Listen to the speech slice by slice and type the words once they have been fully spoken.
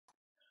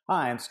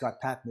Hi, I'm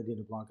Scott Paton, the Dean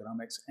of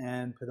Blogonomics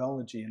and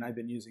Podology, and I've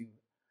been using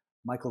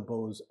Michael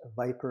Bowe's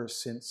Viper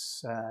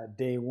since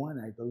day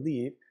one, I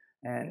believe.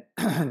 And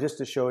just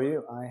to show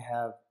you, I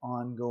have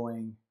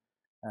ongoing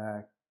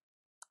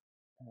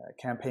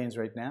campaigns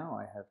right now.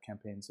 I have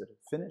campaigns that have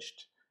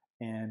finished.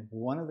 And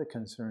one of the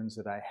concerns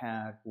that I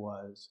had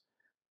was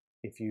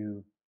if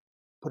you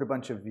put a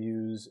bunch of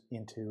views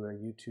into a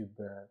YouTube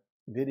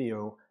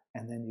video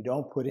and then you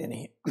don't put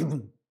any,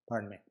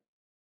 pardon me,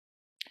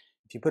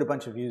 if you put a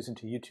bunch of views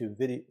into YouTube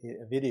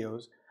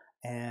videos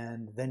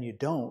and then you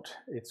don't,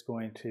 it's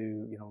going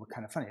to, look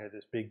kind of funny. You have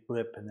this big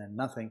blip and then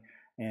nothing,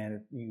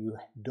 and you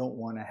don't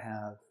want to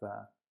have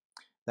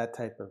that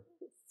type of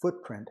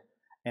footprint.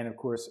 And of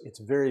course, it's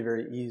very,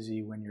 very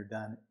easy when you're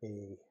done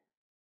a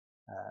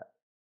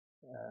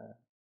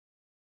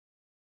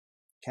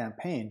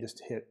campaign just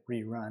to hit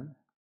rerun,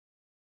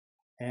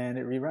 and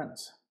it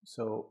reruns.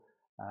 So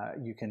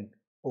you can,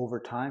 over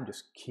time,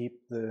 just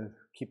keep the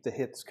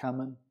hits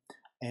coming.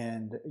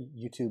 And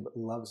YouTube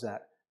loves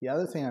that. The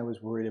other thing I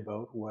was worried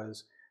about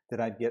was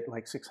that I'd get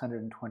like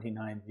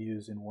 629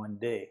 views in one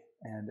day.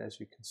 And as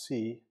you can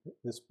see,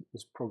 this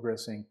is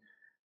progressing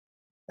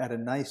at a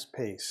nice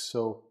pace.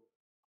 So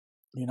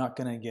you're not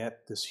going to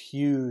get this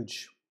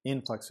huge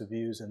influx of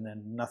views and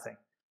then nothing.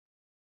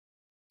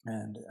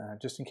 And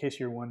just in case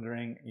you're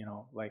wondering,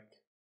 like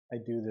I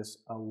do this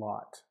a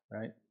lot,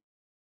 right?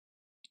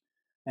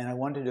 And I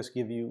want to just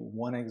give you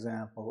one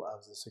example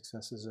of the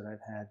successes that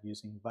I've had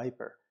using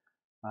Viper.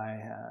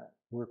 I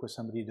work with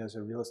somebody who does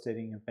a real estate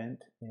event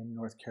in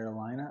North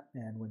Carolina,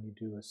 and when you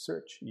do a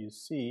search, you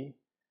see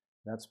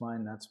that's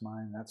mine, that's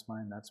mine, that's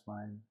mine, that's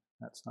mine,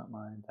 that's not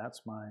mine,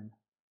 that's mine,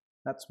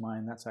 that's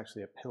mine, that's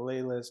actually a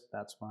playlist,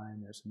 that's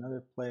mine, there's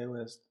another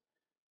playlist,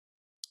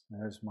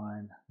 there's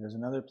mine, there's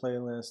another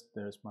playlist,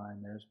 there's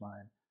mine,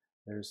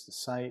 there's the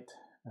site,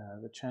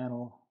 the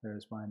channel,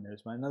 there's mine,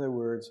 there's mine. In other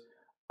words,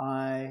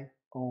 I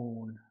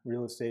own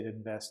real estate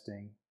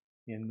investing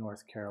in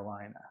North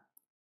Carolina.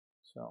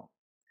 So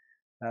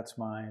that's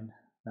mine,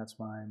 that's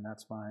mine,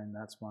 that's mine,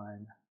 that's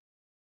mine,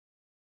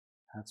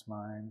 that's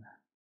mine,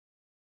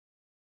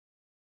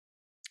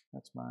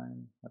 that's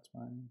mine, that's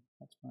mine,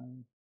 that's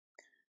mine,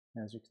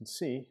 as you can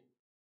see.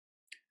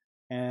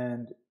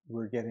 And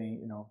we're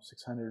getting,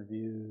 600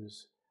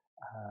 views,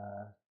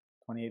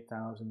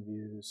 28,000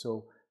 views.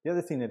 So the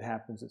other thing that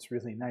happens that's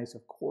really nice,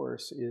 of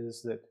course,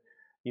 is that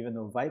even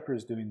though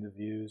Viper's doing the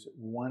views,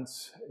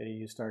 once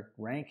you start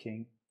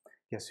ranking,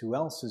 guess who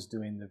else is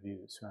doing the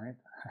views, right?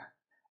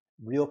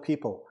 Real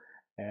people.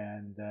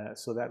 And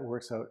so that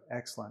works out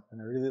excellent.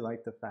 And I really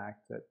like the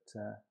fact that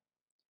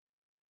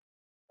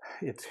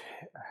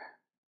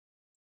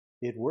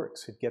it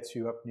works. It gets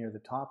you up near the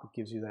top. It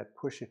gives you that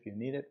push if you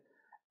need it.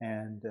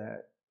 And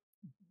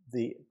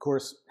of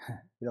course,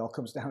 it all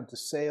comes down to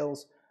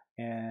sales.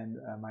 And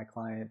my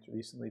client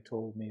recently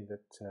told me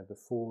that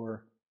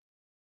before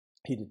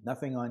he did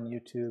nothing on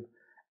YouTube.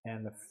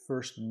 And the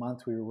first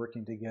month we were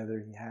working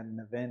together, he had an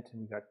event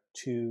and we got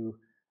 2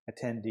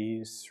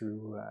 attendees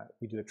through,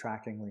 we do a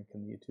tracking link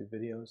in the YouTube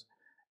videos.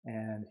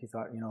 And he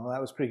thought,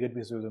 that was pretty good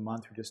because it was a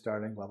month, we're just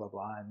starting, blah, blah,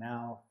 blah. And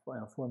now,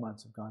 4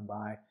 months have gone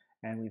by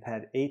and we've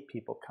had 8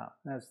 people come.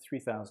 That's a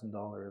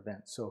 $3,000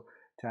 event. So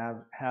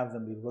to have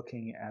them be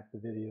looking at the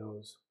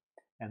videos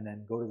and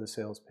then go to the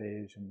sales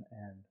page and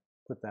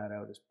put that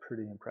out is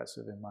pretty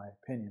impressive in my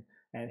opinion.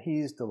 And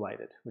he's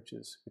delighted, which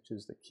is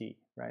the key,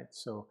 right?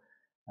 So,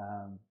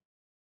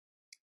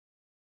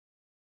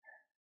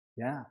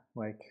 yeah,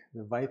 like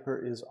the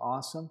Viper is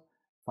awesome.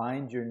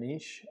 Find your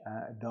niche,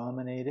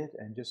 dominate it,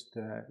 and just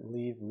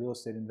leave real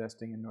estate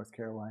investing in North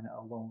Carolina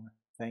alone.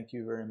 Thank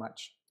you very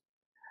much.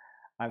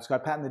 I'm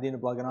Scott Paton, the Dean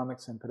of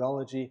Blogonomics and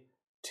Podology.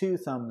 2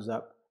 thumbs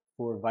up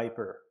for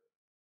Viper.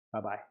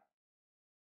 Bye-bye.